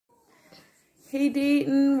Hey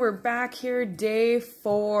Dayton, we're back here day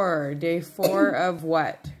 4. Day 4 of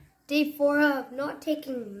what? Day 4 of not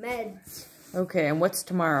taking meds. Okay, and what's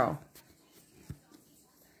tomorrow?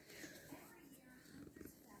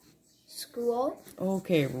 School.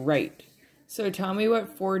 Okay, right. So tell me what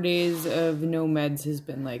 4 days of no meds has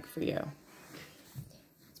been like for you.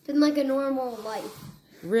 It's been like a normal life.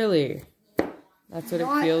 Really? That's what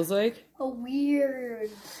it feels like? A weird,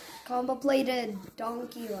 contemplated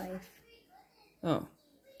donkey life. Oh.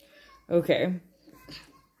 Okay.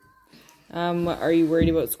 Are you worried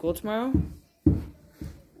about school tomorrow?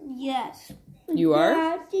 Yes. You are? I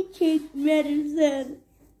have to take medicine.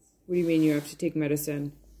 What do you mean you have to take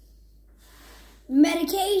medicine?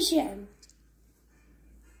 Medication.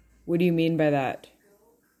 What do you mean by that?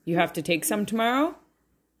 You have to take some tomorrow?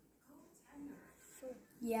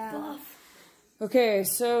 Yeah. Okay,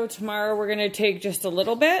 so tomorrow we're going to take just a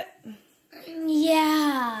little bit?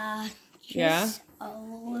 Yeah. Yeah? Just a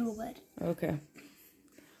little bit. Okay.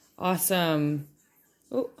 Awesome.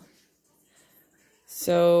 Oh.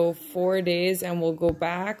 So 4 days and we'll go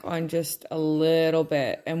back on just a little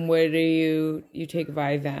bit. And what do you take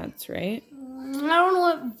Vyvanse, right? I don't know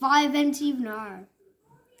what Vyvanse even are.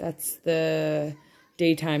 That's the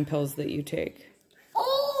daytime pills that you take.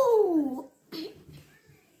 Oh!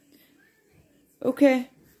 Okay.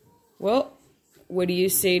 Well, what do you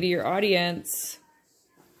say to your audience?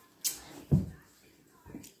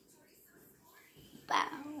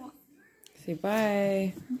 Bow. Say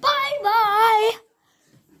bye. Bye-bye.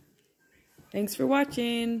 Thanks for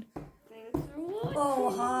watching.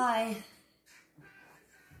 Oh, hi.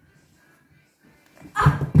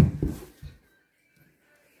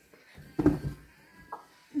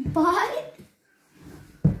 Bye.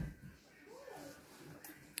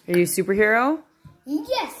 Are you a superhero?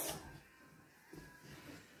 Yes.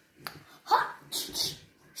 Ha.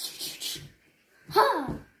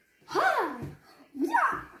 Ha. Ha.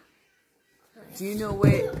 Yeah. Do you know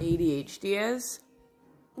what ADHD is?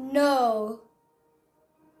 No.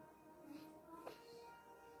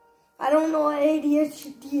 I don't know what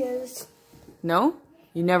ADHD is. No?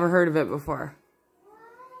 You never heard of it before?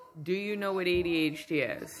 Do you know what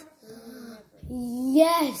ADHD is?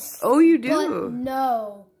 Yes. Oh, you do? But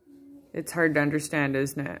no. It's hard to understand,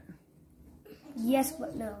 isn't it? Yes,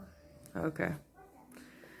 but no. Okay.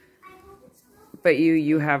 But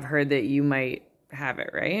you have heard that you might have it,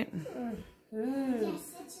 right? Mm.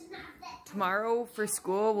 Tomorrow for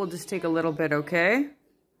school, we'll just take a little bit, okay?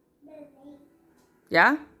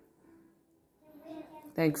 Yeah?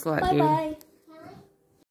 Thanks a lot, dude. Bye-bye.